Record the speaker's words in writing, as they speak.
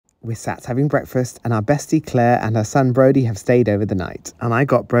We're sat having breakfast and our bestie Claire and her son Brody have stayed over the night. And I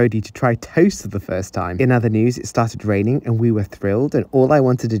got Brody to try toast for the first time. In other news, it started raining and we were thrilled and all I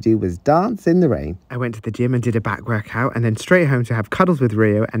wanted to do was dance in the rain. I went to the gym and did a back workout and then straight home to have cuddles with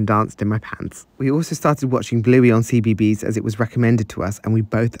Rio and danced in my pants. We also started watching Bluey on CBeebies as it was recommended to us and we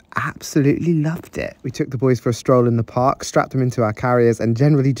both absolutely loved it. We took the boys for a stroll in the park, strapped them into our carriers and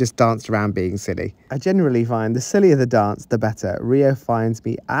generally just danced around being silly. I generally find the sillier the dance, the better. Rio finds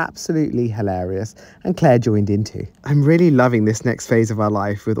me absolutely hilarious and Claire joined in too. I'm really loving this next phase of our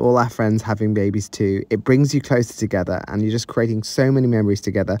life with all our friends having babies too. It brings you closer together and you're just creating so many memories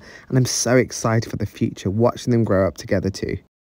together and I'm so excited for the future watching them grow up together too.